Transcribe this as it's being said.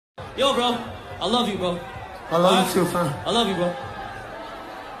Yo, bro. I love you, bro. I love you too, fam. I love you, bro.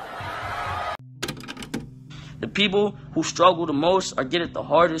 The people who struggle the most or get it the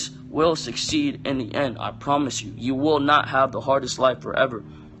hardest will succeed in the end. I promise you. You will not have the hardest life forever.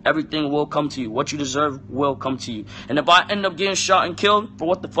 Everything will come to you. What you deserve will come to you. And if I end up getting shot and killed for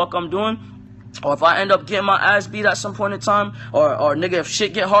what the fuck I'm doing, or if I end up getting my ass beat at some point in time, or nigga, if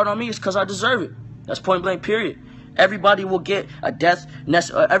shit get hard on me, it's because I deserve it. That's point blank, period. Everybody will get a death.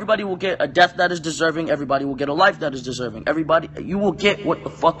 Everybody will get a death that is deserving. Everybody will get a life that is deserving. You will get what the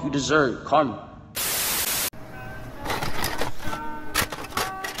fuck you deserve. Karma.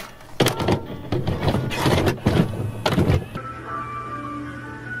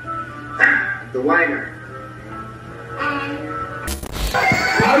 The whiner.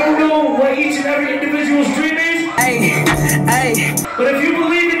 I don't know what each and every individual's dream is. Hey. But if you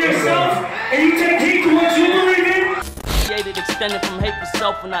believe in yourself and you take heed to what you believe in, Created, extended from hate for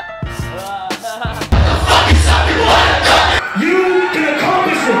self and you can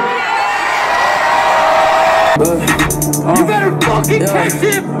accomplish it. You better fucking catch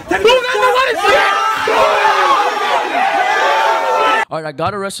him! Alright, I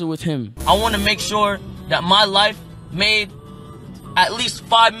gotta wrestle with him. I want to make sure that my life made at least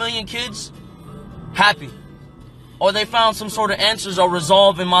 5 million kids happy. Or they found some sort of answers or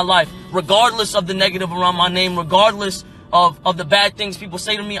resolve in my life. Regardless of the negative around my name, regardless of the bad things people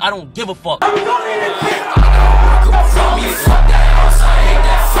say to me, I don't give a fuck.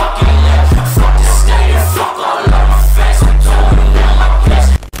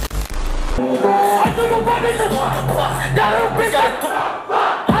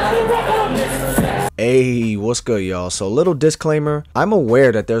 Hey, what's good, y'all? So, little disclaimer, I'm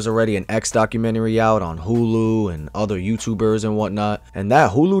aware that there's already an X documentary out on Hulu and other YouTubers and whatnot, and that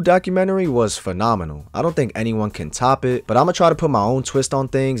Hulu documentary was phenomenal. I don't think anyone can top it, but I'm gonna try to put my own twist on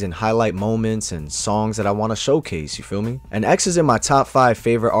things and highlight moments and songs that I want to showcase, you feel me? And X is in my top 5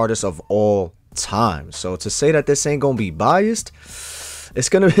 favorite artists of all time, so to say that this ain't gonna be biased, it's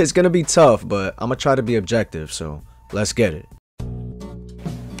gonna be tough, but I'm gonna try to be objective, so let's get it.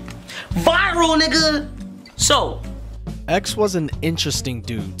 Viral, nigga! So, X was an interesting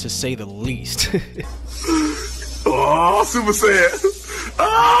dude, to say the least. Oh, Super Saiyan.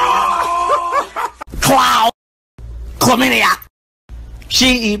 Oh! Clown! Chlamydia!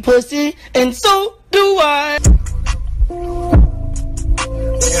 She eat pussy, and so do I! Your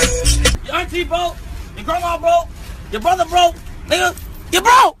auntie broke. Your grandma broke. Your brother broke. Nigga, you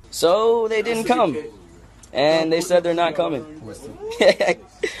broke. so they didn't come. And they said they're not coming.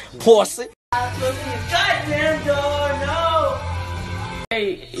 Pussy. Goddamn door, no.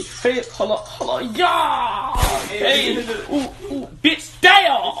 Hey, hold on, yeah. Hey, ooh, bitch,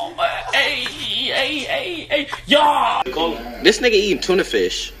 damn. Hey, yeah. This nigga eating tuna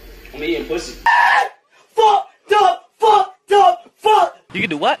fish. I'm eating pussy. fucked up. You can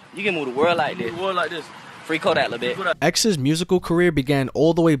do what? You can move the world like this. Free Kodak a little bit. X's musical career began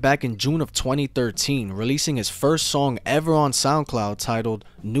all the way back in June of 2013, releasing his first song ever on SoundCloud titled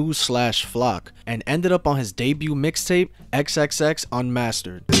News/Flock, and ended up on his debut mixtape, XXX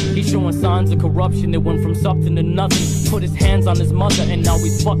Unmastered. He's showing signs of corruption. It went from something to nothing. Put his hands on his mother and now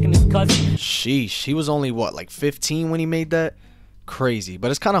he's fucking his cousin. Sheesh, he was only what, like 15 when he made that? Crazy,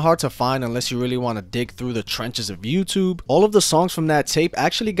 but it's kind of hard to find unless you really want to dig through the trenches of YouTube. All of the songs from that tape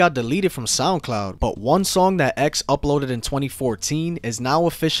actually got deleted from SoundCloud, but one song that X uploaded in 2014 is now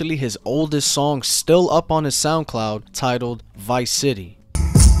officially his oldest song still up on his SoundCloud, titled Vice City.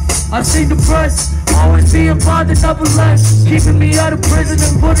 I've seen the press, always being bothered nevertheless, keeping me out of prison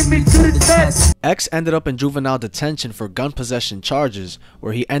and putting me to the test. X ended up in juvenile detention for gun possession charges,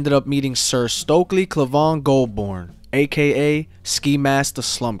 where he ended up meeting Sir Stokely Clavon Goldborn, aka Ski Mask the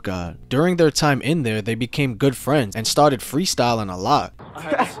Slump God. During their time in there, they became good friends and started freestyling a lot.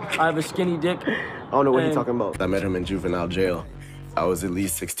 I have a skinny dick. I don't know what he's talking about. I met him in juvenile jail. I was at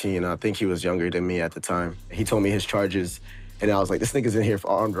least 16. I think he was younger than me at the time. He told me his charges, and I was like, this nigga's in here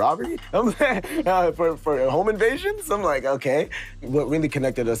for armed robbery? For home invasions? I'm like, okay. What really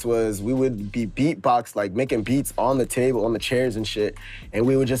connected us was we would be beatbox, like making beats on the table, on the chairs and shit, and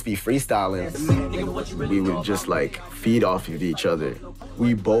we would just be freestyling. We would just like feed off of each other.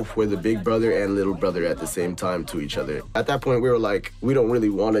 We both were the big brother and little brother at the same time to each other. At that point, we were like, we don't really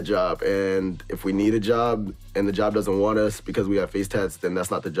want a job, and if we need a job and the job doesn't want us because we have face tats, then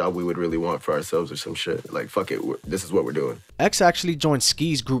that's not the job we would really want for ourselves or some shit. Like, fuck it, this is what we're doing. X actually joined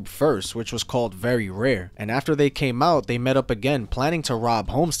Ski's group first, which was called Very Rare, and after they came out, they met up again planning to rob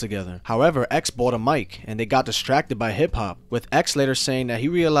homes together. However, X bought a mic, and they got distracted by hip-hop, with X later saying that he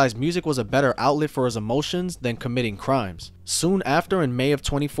realized music was a better outlet for his emotions than committing crimes. Soon after, in May of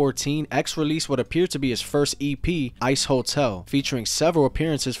 2014, X released what appeared to be his first EP, Ice Hotel, featuring several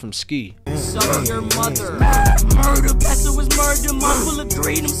appearances from Ski. Suck your mother. Murder. Pastor was murder. Mom will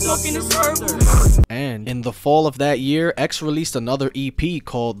agree. I'm sucking his murder. And in the fall of that year, X released another EP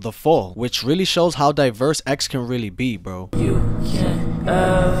called The Fall, which really shows how diverse X can really be, bro. You can't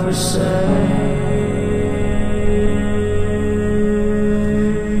ever say.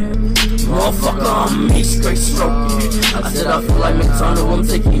 Motherfucker, I'm me straight stroking. I said I feel like McDonald, I'm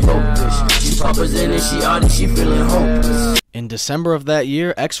taking your bitch. She poppers in and she out and she feeling hopeless. In December of that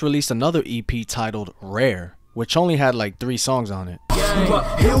year, X released another EP titled Rare, which only had like 3 songs on it.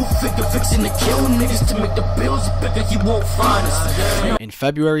 In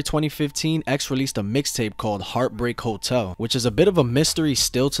February 2015, X released a mixtape called Heartbreak Hotel, which is a bit of a mystery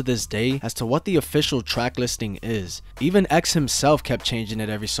still to this day as to what the official track listing is. Even X himself kept changing it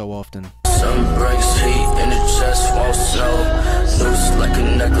every so often. Sun brings heat and it just won't snow. Loose like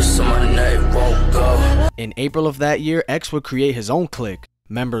a necklace on my neck won't go. In April of that year, X would create his own clique,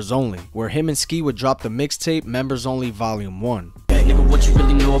 Members Only, where him and Ski would drop the mixtape Members Only Volume 1. Hey, nigga, what you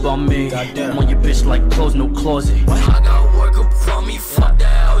really know about me? Goddamn, on your bitch like clothes, no closet. I got work up from me, fuck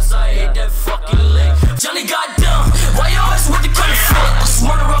that house, I hate that fucking lick. Johnny goddamn, why you always with the kind of fit? I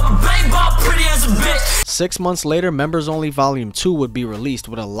swear to rubber bang ball, pretty as a bitch. 6 months later, Members Only Volume 2 would be released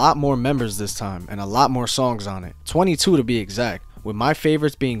with a lot more members this time, and a lot more songs on it. 22 to be exact, with my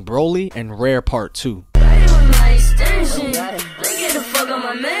favorites being Broly and Rare Part 2.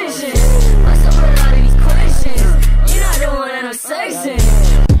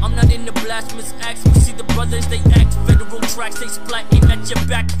 I'm not in the blasphemous acts. We see the brothers, they act federal tracks, they splatting at your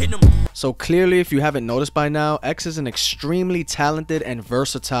back, hit them. So clearly, if you haven't noticed by now, X is an extremely talented and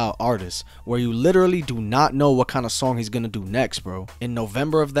versatile artist, where you literally do not know what kind of song he's gonna do next, bro. In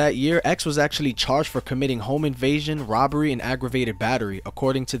November of that year, X was actually charged for committing home invasion, robbery, and aggravated battery,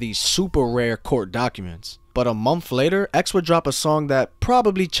 according to these super rare court documents. But a month later, X would drop a song that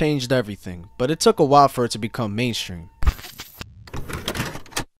probably changed everything, but it took a while for it to become mainstream.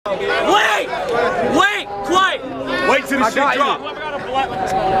 Wait! Wait! Quiet! Wait till the shit drop.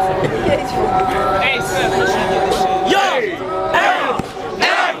 Yo!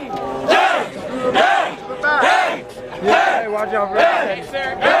 Hey, watch out for that.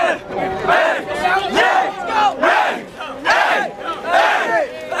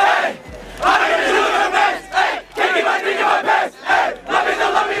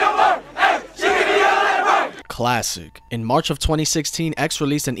 Classic. In March of 2016, X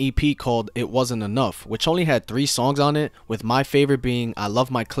released an EP called It Wasn't Enough, which only had 3 songs on it, with my favorite being I Love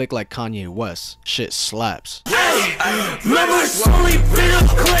My Clique Like Kanye West. Shit slaps.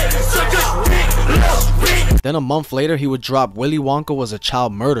 Then a month later, he would drop Willy Wonka Was a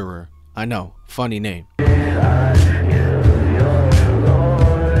Child Murderer. I know, funny name.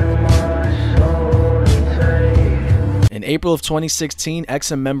 In April of 2016,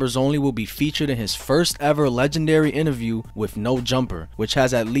 X and Members Only will be featured in his first ever legendary interview with No Jumper, which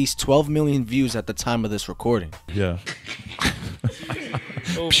has at least 12 million views at the time of this recording. Yeah.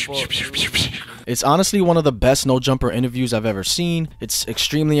 It's honestly one of the best No Jumper interviews I've ever seen. It's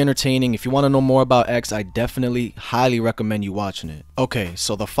extremely entertaining. If you want to know more about X, I definitely highly recommend you watching it. Okay,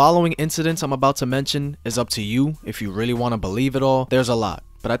 so the following incidents I'm about to mention is up to you if you really want to believe it all. There's a lot,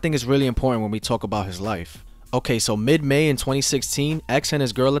 but I think it's really important when we talk about his life. Okay, so mid-May in 2016, X and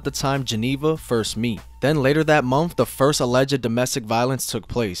his girl at the time, Geneva, first meet. Then later that month, the first alleged domestic violence took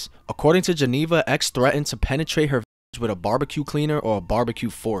place. According to Geneva, X threatened to penetrate her with a barbecue cleaner or a barbecue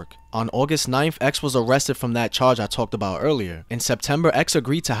fork. On August 9th, X was arrested from that charge I talked about earlier. In September, X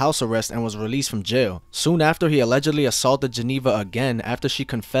agreed to house arrest and was released from jail. Soon after, he allegedly assaulted Geneva again after she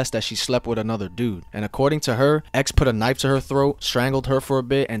confessed that she slept with another dude. And according to her, X put a knife to her throat, strangled her for a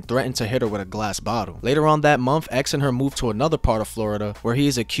bit, and threatened to hit her with a glass bottle. Later on that month, X and her moved to another part of Florida where he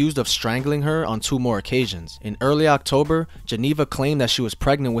is accused of strangling her on 2 more occasions. In early October, Geneva claimed that she was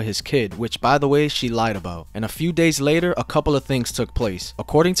pregnant with his kid, which by the way, she lied about. And a few days later, a couple of things took place.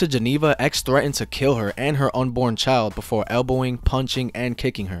 According to Geneva, X threatened to kill her and her unborn child before elbowing, punching, and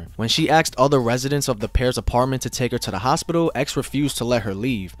kicking her. When she asked other residents of the pair's apartment to take her to the hospital, X refused to let her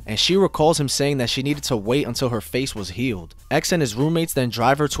leave, and she recalls him saying that she needed to wait until her face was healed. X and his roommates then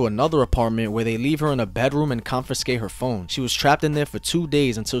drive her to another apartment where they leave her in a bedroom and confiscate her phone. She was trapped in there for 2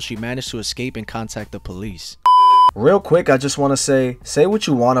 days until she managed to escape and contact the police. Real quick, I just want to say what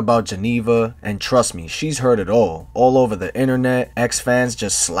you want about Geneva, and trust me, she's heard it all over the internet, X fans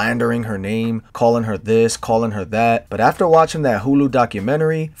just slandering her name, calling her this, calling her that. But after watching that Hulu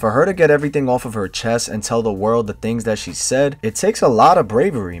documentary, for her to get everything off of her chest and tell the world the things that she said, it takes a lot of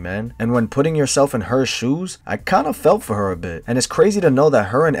bravery, man. And when putting yourself in her shoes, I kind of felt for her a bit. And it's crazy to know that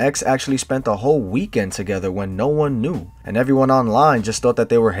her and X actually spent a whole weekend together when no one knew, and everyone online just thought that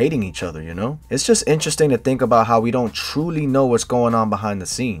they were hating each other, you know? It's just interesting to think about how we don't truly know what's going on behind the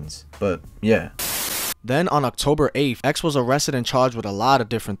scenes. But yeah. Then on October 8th, X was arrested and charged with a lot of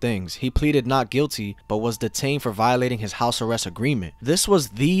different things. He pleaded not guilty, but was detained for violating his house arrest agreement. This was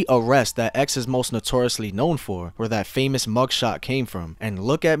the arrest that X is most notoriously known for, where that famous mugshot came from. And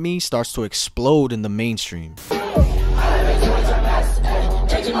Look at Me starts to explode in the mainstream. What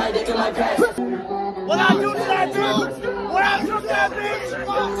I do, did I do? What I do, did I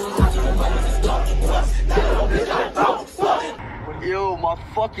Yo, my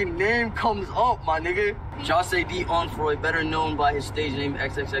fucking name comes up, my nigga. Jose D. Onfroy, better known by his stage name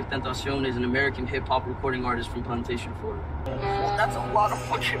XXXTentacion, is an American hip-hop recording artist from Plantation, Florida. Well, that's a lot of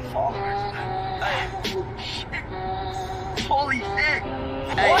fucking followers. Holy shit.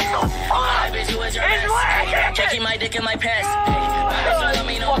 Hey, what the fuck? Bitch, you is your ass. Can't keep my dick in my pants. My bitch don't love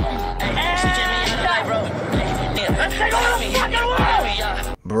me no more. She get me out of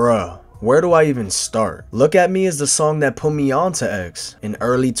life, bro. Bruh. Where do I even start? Look at Me is the song that put me on to X. In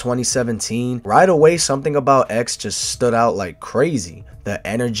early 2017, right away something about X just stood out like crazy. The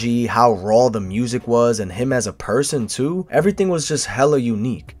energy, how raw the music was, and him as a person too, everything was just hella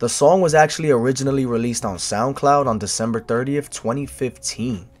unique. The song was actually originally released on SoundCloud on December 30th,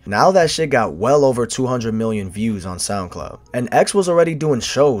 2015. Now that shit got well over 200 million views on SoundCloud. And X was already doing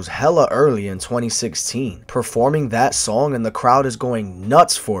shows hella early in 2016, performing that song, and the crowd is going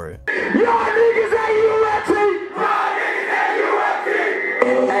nuts for it.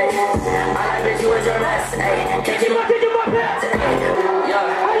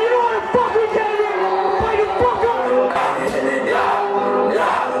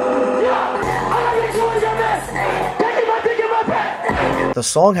 The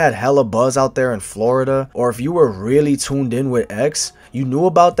song had hella buzz out there in Florida, or if you were really tuned in with X, you knew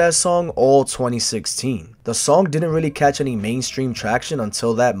about that song all 2016. The song didn't really catch any mainstream traction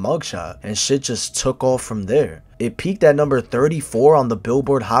until that mugshot, and shit just took off from there. It peaked at number 34 on the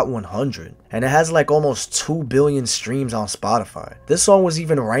Billboard Hot 100, and it has like almost 2 billion streams on Spotify. This song was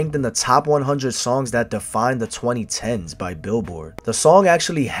even ranked in the top 100 songs that defined the 2010s by Billboard. The song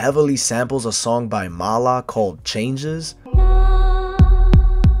actually heavily samples a song by Mala called Changes.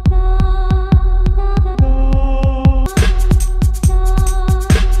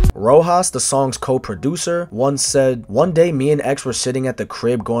 Rojas, the song's co-producer, once said, "One day me and X were sitting at the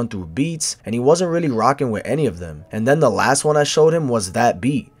crib going through beats, and he wasn't really rocking with any of them. And then the last one I showed him was that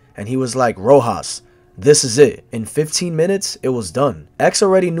beat, and he was like, Rojas, this is it." In 15 minutes, it was done. X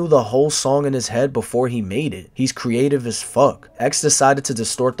already knew the whole song in his head before he made it. He's creative as fuck. X decided to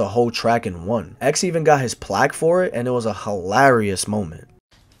distort the whole track in one. X even got his plaque for it, and it was a hilarious moment.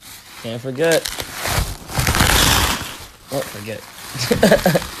 Can't forget. Oh, forget.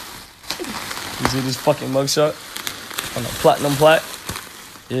 You see this fucking mugshot on the platinum plaque?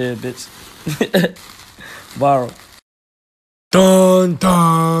 Yeah, bitch. Viral. Dun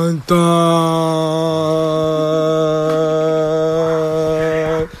dun dun.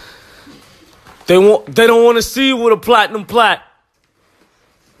 They don't want to see you with a platinum plaque.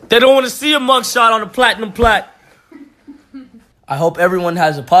 They don't want to see a mugshot on a platinum plaque. I hope everyone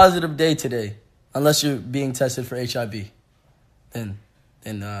has a positive day today, unless you're being tested for HIV. Then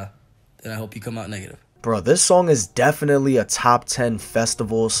I hope you come out negative. Bro, this song is definitely a top 10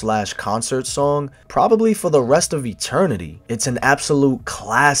 festival/concert song, probably for the rest of eternity. It's an absolute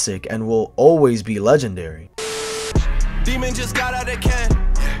classic and will always be legendary. Demon just got out of can.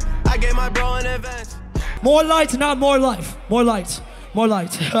 I gave my bro an advance. More light, not more life. More light. More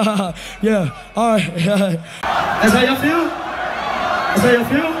light. Yeah. Alright. That's how you feel? That's how you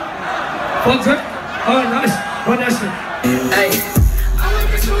feel? Fuck drink? Alright, nice. Run that shit. Hey.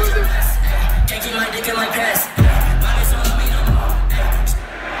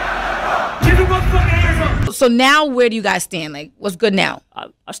 So now, where do you guys stand? Like, what's good now?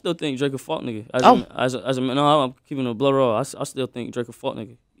 I still think Drake a fuck nigga. As a man, no, I'm keeping a blood raw. I still think Drake a fuck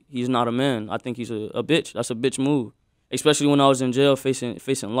nigga. He's not a man. I think he's a bitch. That's a bitch move. Especially when I was in jail facing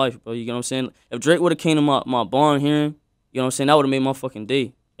life, bro. You know what I'm saying? If Drake would have came to my barn hearing, you know what I'm saying, that would have made my fucking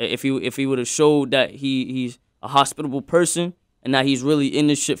day. If he would have showed that he's a hospitable person and that he's really in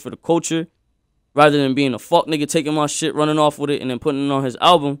this shit for the culture, rather than being a fuck nigga taking my shit, running off with it, and then putting it on his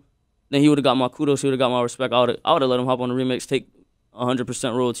album, then he would have got my kudos, he would have got my respect. I would have let him hop on the remix, take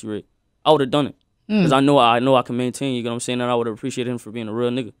 100% royalty rate. I would have done it. Because I know I can maintain, you know what I'm saying, and I would have appreciated him for being a real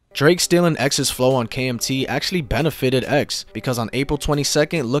nigga. Drake stealing X's flow on KMT actually benefited X, because on April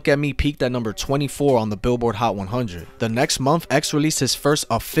 22nd, Look At Me peaked at number 24 on the Billboard Hot 100. The next month, X released his first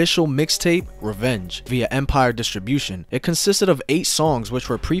official mixtape, Revenge, via Empire Distribution. It consisted of 8 songs which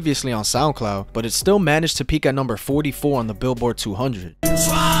were previously on SoundCloud, but it still managed to peak at number 44 on the Billboard 200.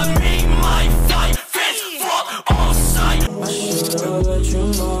 Try me, my fight, fist for all sight. I should've let you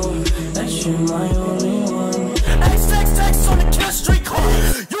know that you're my only one. XXX on the kill street car.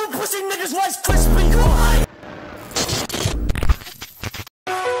 You pussy niggas Rice Krispie car.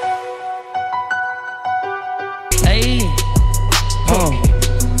 Hey,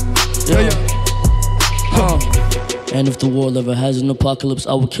 And if the world ever has an apocalypse,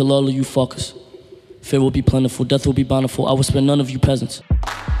 I will kill all of you fuckers. Fear will be plentiful, death will be bountiful. I will spare none of you peasants.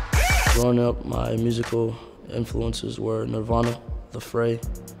 Growing up, my musical influences were Nirvana, The Fray,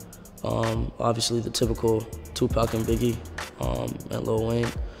 obviously the typical Tupac and Biggie, and Lil Wayne.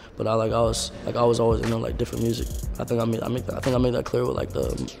 But I was always into like different music. I think I made that clear with like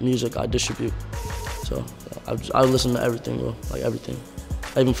the music I distribute. So I listen to everything, bro, like everything.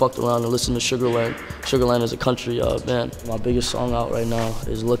 I even fucked around and listened to Sugarland. Sugarland is a country band. My biggest song out right now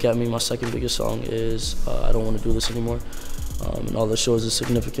is Look At Me. My second biggest song is I Don't Want to Do This Anymore. And all that shows the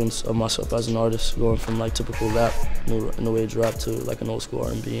significance of myself as an artist, going from like typical rap, new age rap, to like an old school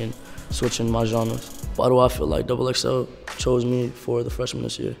R&B, and switching my genres. Why do I feel like XXL chose me for the freshman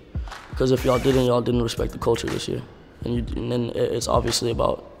this year? Because if y'all didn't respect the culture this year. And then it's obviously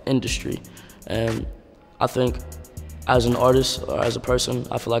about industry. And I think as an artist or as a person,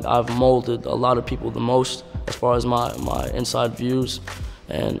 I feel like I've molded a lot of people the most as far as my inside views.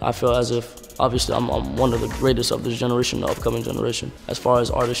 And I feel as if, obviously, I'm one of the greatest of this generation, the upcoming generation, as far as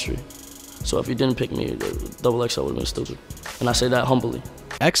artistry. So if you didn't pick me, XXL would have been stupid. And I say that humbly.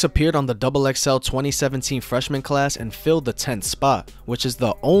 X appeared on the XXL 2017 freshman class and filled the 10th spot, which is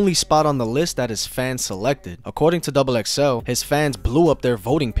the only spot on the list that is fan selected. According to XXL, his fans blew up their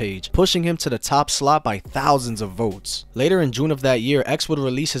voting page, pushing him to the top slot by thousands of votes. Later in June of that year, X would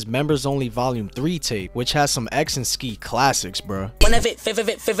release his Members Only Volume 3 tape, which has some X and Ski classics, bruh. When I fit that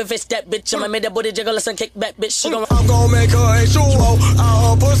bitch, I'ma make that booty jiggle and kick back, bitch. I'm gon' make her a shoe,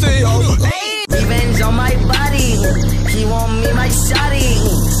 pussy, Revenge on my body, he want me my shawty.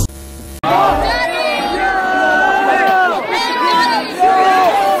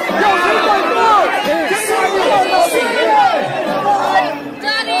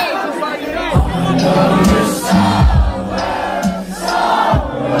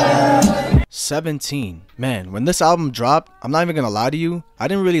 XXXTentacion. Man, when this album dropped, I'm not even gonna lie to you, I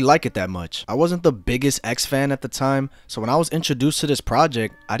didn't really like it that much. I wasn't the biggest X fan at the time, so when I was introduced to this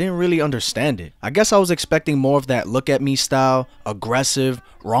project, I didn't really understand it. I guess I was expecting more of that Look At Me style, aggressive,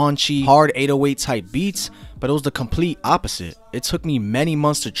 raunchy, hard 808 type beats, but it was the complete opposite. It took me many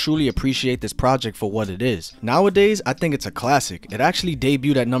months to truly appreciate this project for what it is. Nowadays, I think it's a classic. It actually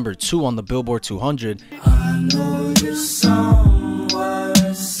debuted at number 2 on the Billboard 200. I know you're somewhere,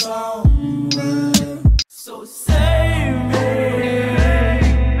 so save me.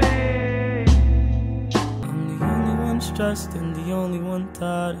 I'm the only one stressed and the only one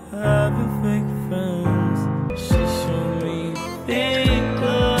tired of having fake friends. She showed me big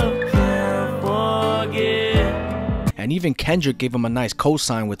love, can't forget. And even Kendrick gave him a nice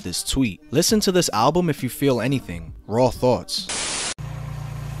cosign with this tweet. Listen to this album if you feel anything. Raw thoughts.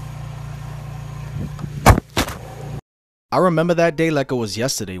 I remember that day like it was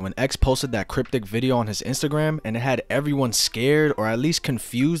yesterday when X posted that cryptic video on his Instagram, and it had everyone scared or at least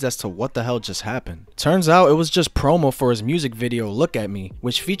confused as to what the hell just happened. Turns out it was just promo for his music video Look At Me,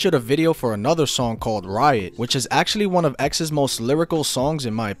 which featured a video for another song called Riot, which is actually one of X's most lyrical songs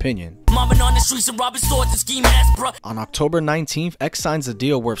in my opinion. Mobbing on the streets and robbing stores and scheme ass, bro. On October 19th, X signs a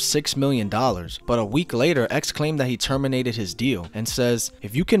deal worth $6 million, but a week later, X claimed that he terminated his deal and says,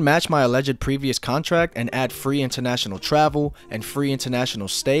 "If you can match my alleged previous contract and add free international travel and free international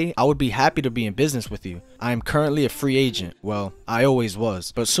stay, I would be happy to be in business with you. I am currently a free agent." Well, I always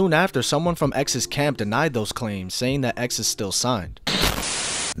was. But soon after, someone from X's camp denied those claims, saying that X is still signed.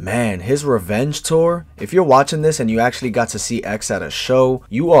 Man, his revenge tour, if you're watching this and you actually got to see X at a show,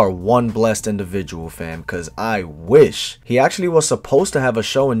 you are one blessed individual, fam, cause I wish. He actually was supposed to have a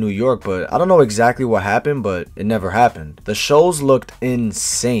show in New York, but I don't know exactly what happened, but it never happened. The shows looked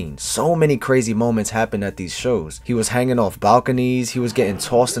insane. So many crazy moments happened at these shows. He was hanging off balconies, he was getting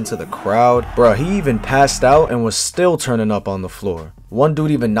tossed into the crowd. Bruh, he even passed out and was still turning up on the floor. One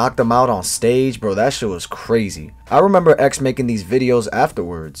dude even knocked him out on stage. Bro, that shit was crazy. I remember X making these videos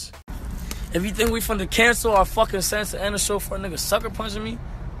afterwards. If you think we finna cancel our fucking Sense to end the show for a nigga sucker punching me,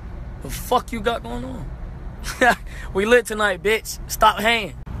 the fuck you got going on? We lit tonight, bitch. Stop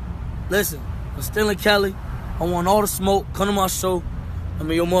hanging. Listen, I'm still in Cali. I want all the smoke. Come to my show. I'm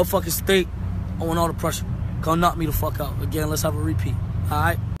in your motherfucking state. I want all the pressure. Come knock me the fuck out. Again, let's have a repeat.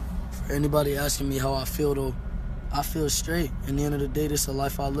 Alright? For anybody asking me how I feel though, I feel straight. In the end of the day, this is the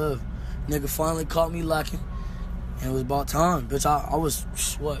life I live. Nigga finally caught me lacking. And it was about time. Bitch, I was,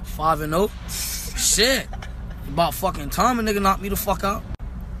 what, 5-0? Shit. About fucking time a nigga knocked me the fuck out.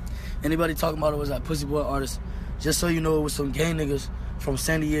 Anybody talking about it was that pussy boy artist. Just so you know, it was some gang niggas from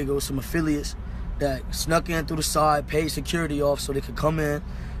San Diego, some affiliates that snuck in through the side, paid security off so they could come in,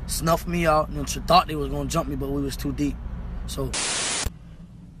 snuff me out, and then thought they was gonna jump me, but we was too deep. So.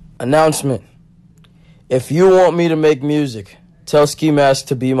 Announcement. If you want me to make music, tell Ski Mask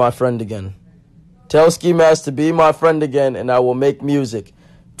to be my friend again. Tell Ski Mask to be my friend again, and I will make music.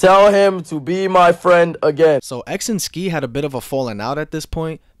 Tell him to be my friend again. So X and Ski had a bit of a falling out at this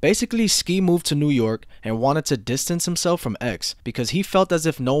point. Basically, Ski moved to New York and wanted to distance himself from X because he felt as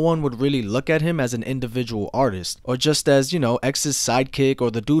if no one would really look at him as an individual artist or just as, you know, X's sidekick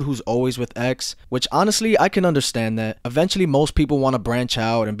or the dude who's always with X, which honestly, I can understand that. Eventually, most people want to branch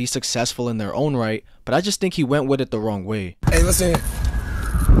out and be successful in their own right, but I just think he went with it the wrong way. Hey, listen,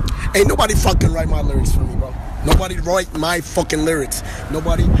 ain't nobody fucking write my lyrics for me, bro. Nobody write my fucking lyrics.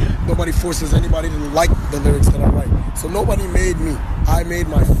 Nobody forces anybody to like the lyrics that I write. So nobody made me. I made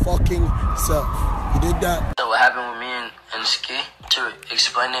my fucking self. You did that? So what happened with me and Ski, to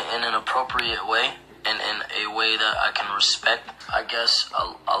explain it in an appropriate way and in a way that I can respect, I guess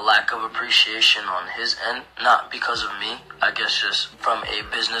a lack of appreciation on his end, not because of me, I guess just from a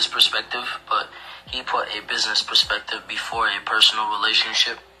business perspective, but he put a business perspective before a personal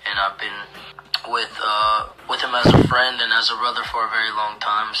relationship, and I've been with him as a friend and as a brother for a very long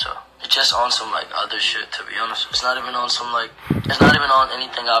time, so it's just on some like other shit, to be honest. It's not even on some like, it's not even on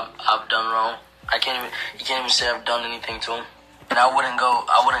anything I've done wrong. You can't even say I've done anything to him. And I wouldn't go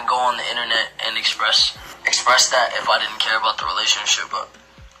on the internet and express that if I didn't care about the relationship, but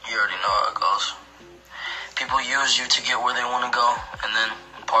you already know how it goes. People use you to get where they want to go and then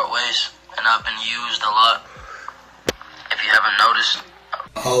part ways, and I've been used a lot, if you haven't noticed.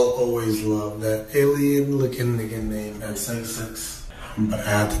 I'll always love that alien-looking nigga named XXX. But I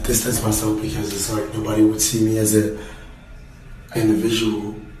had to distance myself because it's like nobody would see me as an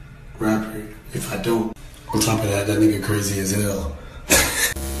individual rapper if I don't. On top of that, that nigga crazy as hell.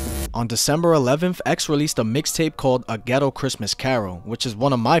 On December 11th, X released a mixtape called A Ghetto Christmas Carol, which is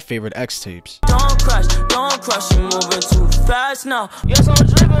one of my favorite X tapes. Don't crush, you moving too fast now. Yes, I'm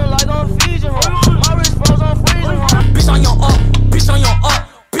dripping like I'm Fiji, my wrist froze on freezing. Bitch on your up, bitch on your up,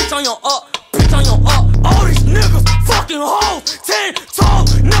 bitch on your up, bitch on your up. All these niggas fucking hoes, 10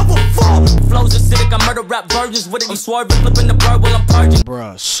 toes, never fall. Flows acidic, I murder rap virgins with it. I'm swerving, flipping the bird while I'm purging.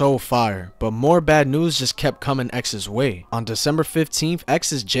 Bruh, so fire. But more bad news just kept coming X's way. On December 15th,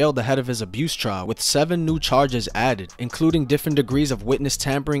 X is jailed ahead of his abuse trial with 7 new charges added, including different degrees of witness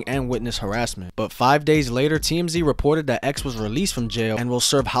tampering and witness harassment. But 5 days later, TMZ reported that X was released from jail and will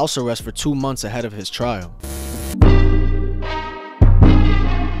serve house arrest for 2 months ahead of his trial.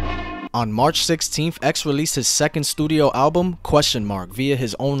 On March 16th, X released his second studio album, via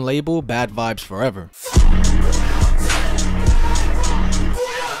his own label, Bad Vibes Forever.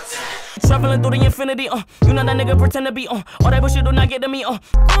 Traveling through the infinity, you know that nigga pretend to be, all that bullshit do not get to me,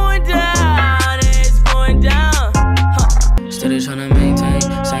 going down, it's going down, Steady tryna maintain,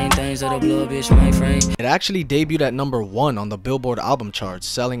 same things that'll blow a bitch my frame. It actually debuted at number 1 on the Billboard album charts,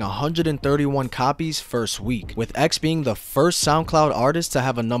 selling 131 copies first week, with X being the first SoundCloud artist to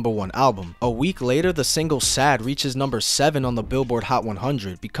have a number 1 album. A week later, the single Sad reaches number 7 on the Billboard Hot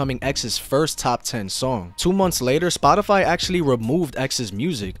 100, becoming X's first top 10 song. 2 months later, Spotify actually removed X's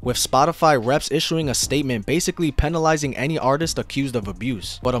music, with Spotify reps issuing a statement basically penalizing any artist accused of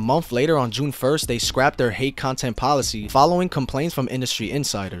abuse. But a month later, on June 1st, they scrapped their hate content policy following complaints from industry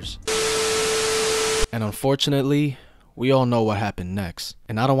insiders. And unfortunately, we all know what happened next.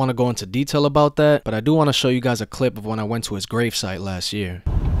 And I don't want to go into detail about that, but I do want to show you guys a clip of when I went to his gravesite last year.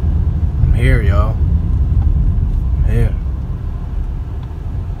 I'm here, y'all. I'm here.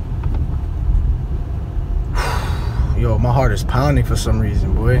 Yo, my heart is pounding for some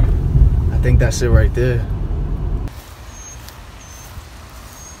reason, boy. I think that's it right there.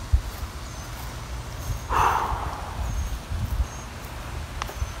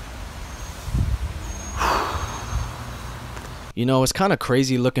 You know, it's kind of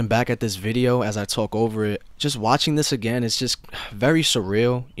crazy looking back at this video as I talk over it. Just watching this again, it's just very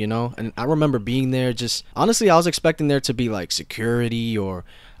surreal, you know? And I remember being there, just honestly, I was expecting there to be like security, or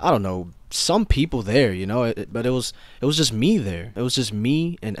I don't know, some people there, you know, but it was just me there. It was just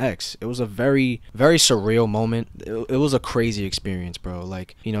me and X. It was a very, very surreal moment. It was a crazy experience, bro.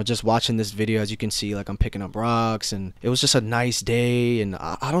 Like, you know, just watching this video, as you can see, like I'm picking up rocks, and it was just a nice day. And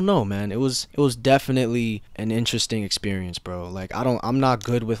I don't know, man. It was definitely an interesting experience, bro. Like, I'm not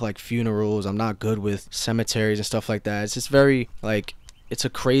good with like funerals. I'm not good with cemeteries and stuff like that. It's just very like, it's a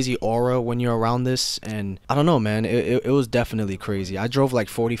crazy aura when you're around this, and I don't know, man, it was definitely crazy. I drove like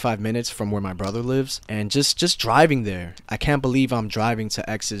 45 minutes from where my brother lives, and just driving there, I can't believe I'm driving to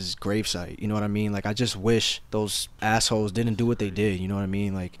X's gravesite, you know what I mean? Like, I just wish those assholes didn't do what they did, you know what I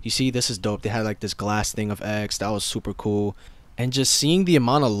mean? Like, you see, this is dope. They had like this glass thing of X, that was super cool, and just seeing the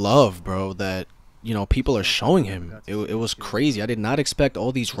amount of love, bro, that, you know, people are showing him, it was crazy. I did not expect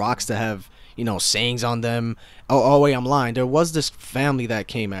all these rocks to have, you know, sayings on them. Oh wait, I'm lying. There was this family that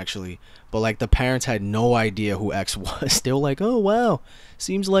came actually, but like the parents had no idea who X was. They were like, oh wow,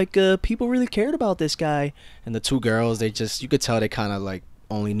 seems like people really cared about this guy. And the two girls, they just, you could tell they kind of like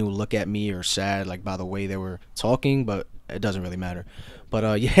only knew look at me or sad, like by the way they were talking, but it doesn't really matter.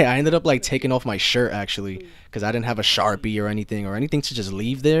 But yeah, I ended up like taking off my shirt actually, because I didn't have a Sharpie or anything to just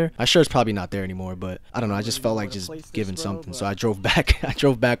leave there. My shirt's probably not there anymore, but I don't know, I just felt like just giving something, so I drove back. I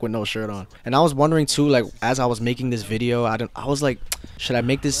drove back with no shirt on. And I was wondering too, like as I was making this video, I was like, should I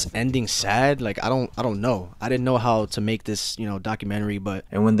make this ending sad? Like I don't know. I didn't know how to make this, you know, documentary. But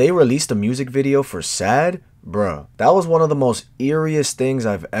and when they released a music video for Sad, bruh, that was one of the most eeriest things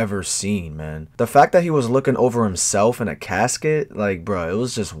I've ever seen, man. The fact that he was looking over himself in a casket, like, bruh, it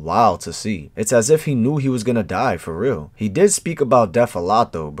was just wild to see. It's as if he knew he was gonna die, for real. He did speak about death a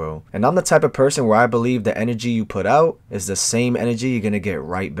lot though, bro. And I'm the type of person where I believe the energy you put out is the same energy you're gonna get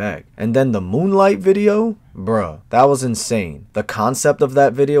right back. And then the Moonlight video, bruh, that was insane. The concept of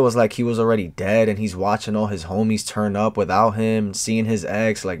that video was like he was already dead and he's watching all his homies turn up without him, seeing his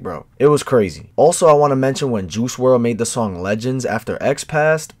ex, like, bro, it was crazy. Also, I want to mention when Juice WRLD made the song Legends after X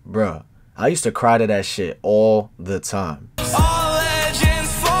passed, bruh, I used to cry to that shit all the time.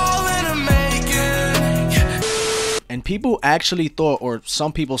 And people actually thought, or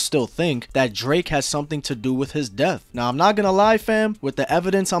some people still think, that Drake has something to do with his death. Now, I'm not gonna lie, fam, with the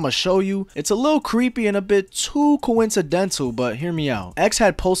evidence I'm gonna show you, it's a little creepy and a bit too coincidental, but hear me out. X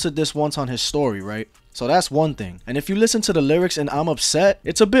had posted this once on his story, right? So that's one thing. And if you listen to the lyrics in I'm Upset,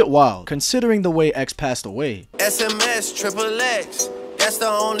 it's a bit wild, considering the way X passed away. SMS, triple X. That's the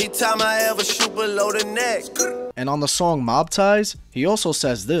only time I ever shoot below the neck. And on the song Mob Ties, he also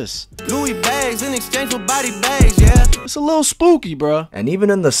says this. Louis bags in exchange for body bags, yeah. It's a little spooky, bruh. And even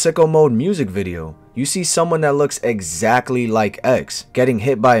in the Sicko Mode music video, you see someone that looks exactly like X getting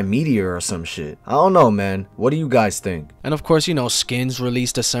hit by a meteor or some shit. I don't know, man. What do you guys think? And of course, you know, Skins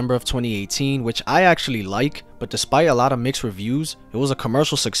released December of 2018, which I actually like, but despite a lot of mixed reviews, it was a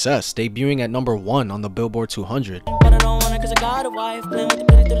commercial success, debuting at #1 on the Billboard 200. But I don't want it 'cause I got a wife, playing with the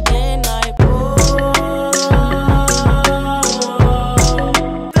bitty through the day and night.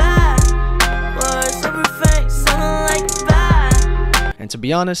 And to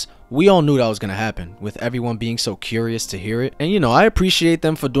be honest, we all knew that was gonna happen, with everyone being so curious to hear it. And you know, I appreciate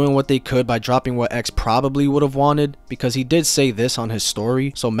them for doing what they could by dropping what X probably would have wanted, because he did say this on his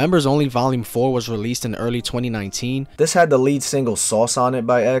story. So Members Only Volume 4 was released in early 2019. This had the lead single Sauce on it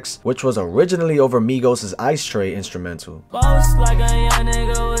by X, which was originally over Migos' Ice Tray instrumental.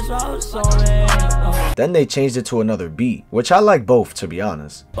 Then they changed it to another beat, which I like both, to be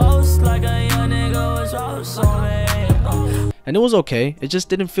honest. And it was okay, it just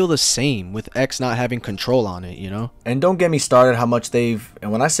didn't feel the same with X not having control on it, you know? And don't get me started how much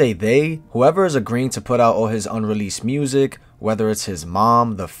and when I say they, whoever is agreeing to put out all his unreleased music, whether it's his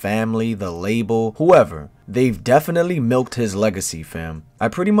mom, the family, the label, whoever, they've definitely milked his legacy, fam. I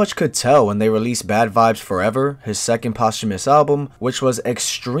pretty much could tell when they released Bad Vibes Forever, his second posthumous album, which was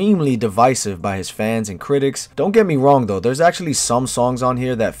extremely divisive by his fans and critics. Don't get me wrong though, there's actually some songs on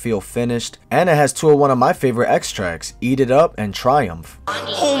here that feel finished, and it has two of one of my favorite X tracks, Eat It Up and Triumph.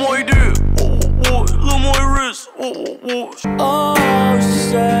 Oh my dear, look my wrist, oh, she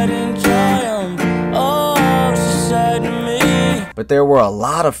said in Triumph, oh, she said to me. But there were a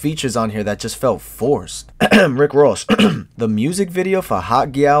lot of features on here that just felt forced. Rick Ross. The music video for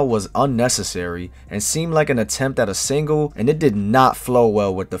Hot Gyal was unnecessary and seemed like an attempt at a single, and it did not flow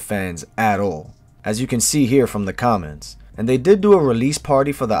well with the fans at all, as you can see here from the comments. And they did do a release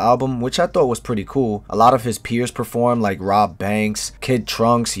party for the album, which I thought was pretty cool. A lot of his peers performed, like Rob Banks, Kid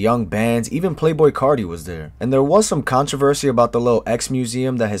Trunks, Young Bands, even Playboi Carti was there. And there was some controversy about the little X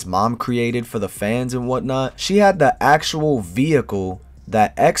museum that his mom created for the fans and whatnot. She had the actual vehicle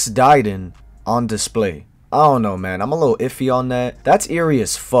that X died in on display. I don't know, man. I'm a little iffy on that. That's eerie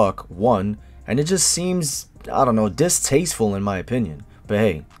as fuck, one, and it just seems, I don't know, distasteful in my opinion. But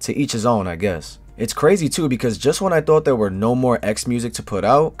hey, to each his own, I guess. It's crazy too because just when I thought there were no more X music to put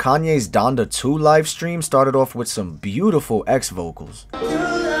out, Kanye's Donda 2 live stream started off with some beautiful X vocals.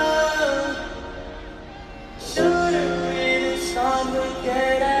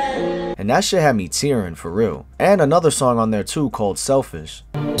 And that shit had me tearing for real. And another song on there too called Selfish.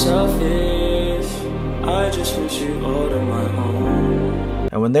 Selfish, I just wish you all to my own.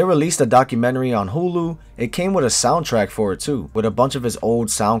 And when they released a documentary on Hulu, it came with a soundtrack for it too, with a bunch of his old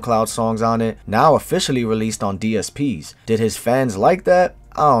SoundCloud songs on it, now officially released on DSPs. Did his fans like that?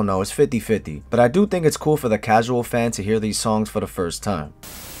 I don't know, it's 50-50. But I do think it's cool for the casual fan to hear these songs for the first time.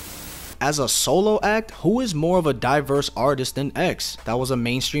 As a solo act, who is more of a diverse artist than X? That was a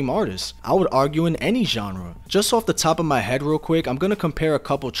mainstream artist. I would argue in any genre. Just off the top of my head real quick, I'm gonna compare a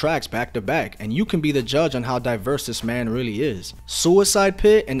couple tracks back to back, and you can be the judge on how diverse this man really is. Suicide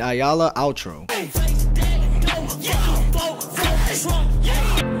Pit and Ayala Outro.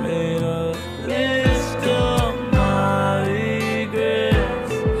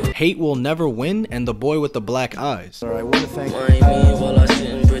 Hate Will Never Win and The Boy with the Black Eyes. Alright, what the thank while I sit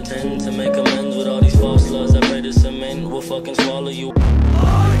and pretend to make amends with all these false slugs. I pray the cement will fucking swallow you.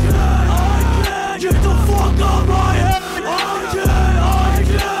 I can't get the fuck out my head. I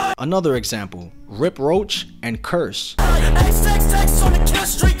can't. Another example, Rip Roach and Curse. XXX on the kill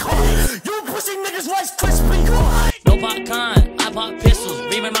street car. You pussy niggas Rice Krispie. No popcorn, I pop pistols.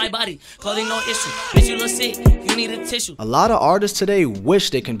 Beaming my body, clothing no issue. Bitch, you look sick, you need a tissue. A lot of artists today wish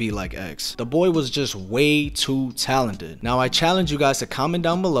they can be like X. The boy was just way too talented. Now I challenge you guys to comment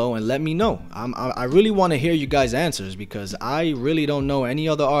down below and let me know. I really want to hear you guys' answers because I really don't know any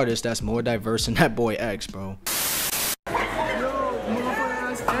other artist that's more diverse than that boy X, bro. Yo,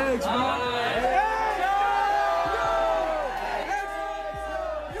 motherfucker, that's X, bro.